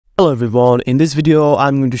Hello everyone, in this video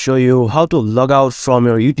I'm going to show you how to log out from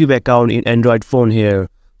your YouTube account in Android phone here.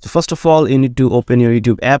 So first of all, you need to open your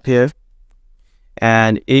YouTube app here,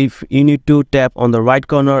 and if you need to tap on the right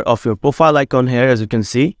corner of your profile icon here, as you can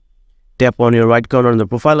see, tap on your right corner on the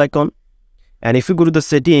profile icon, and if you go to the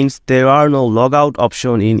settings, there are no logout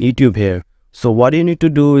option in YouTube here. So what you need to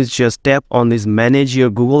do is just tap on this manage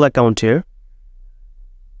your Google account here,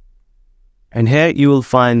 and here you will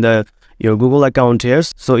find your Google account here.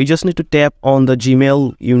 So you just need to tap on the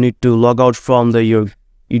Gmail. You need to log out from your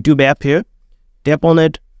YouTube app here. Tap on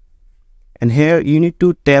it, and here you need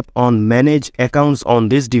to tap on manage accounts on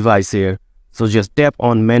this device here. So just tap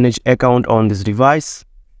on manage account on this device.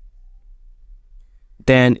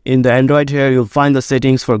 Then in the Android here, you'll find the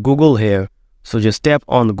settings for Google here. So just tap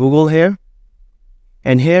on Google here,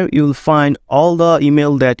 and here you'll find all the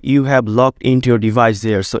email that you have logged into your device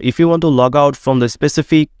here. So if you want to log out from the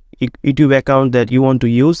specific YouTube account that you want to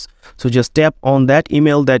use, so just tap on that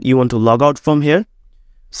email that you want to log out from here.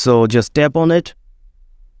 So just tap on it,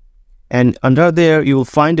 and under there you will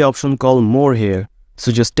find the option called more here.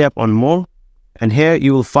 So just tap on more, and here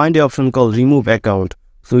you will find the option called remove account.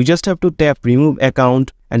 So you just have to tap remove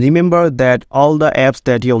account, and remember that all the apps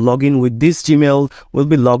that you log in with this Gmail will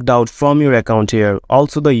be logged out from your account here,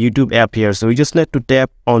 also the YouTube app here. So you just need to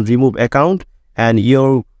tap on remove account, and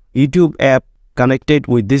your YouTube app connected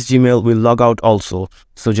with this Gmail will log out also.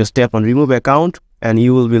 So just tap on remove account, and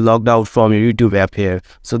you will be logged out from your YouTube app here.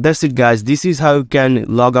 So that's it guys, this is how you can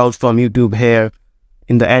log out from YouTube here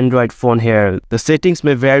in the Android phone here. The settings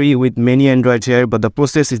may vary with many Android here, but the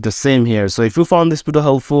process is the same here. So if you found this video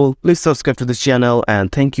helpful, please subscribe to this channel, and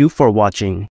thank you for watching.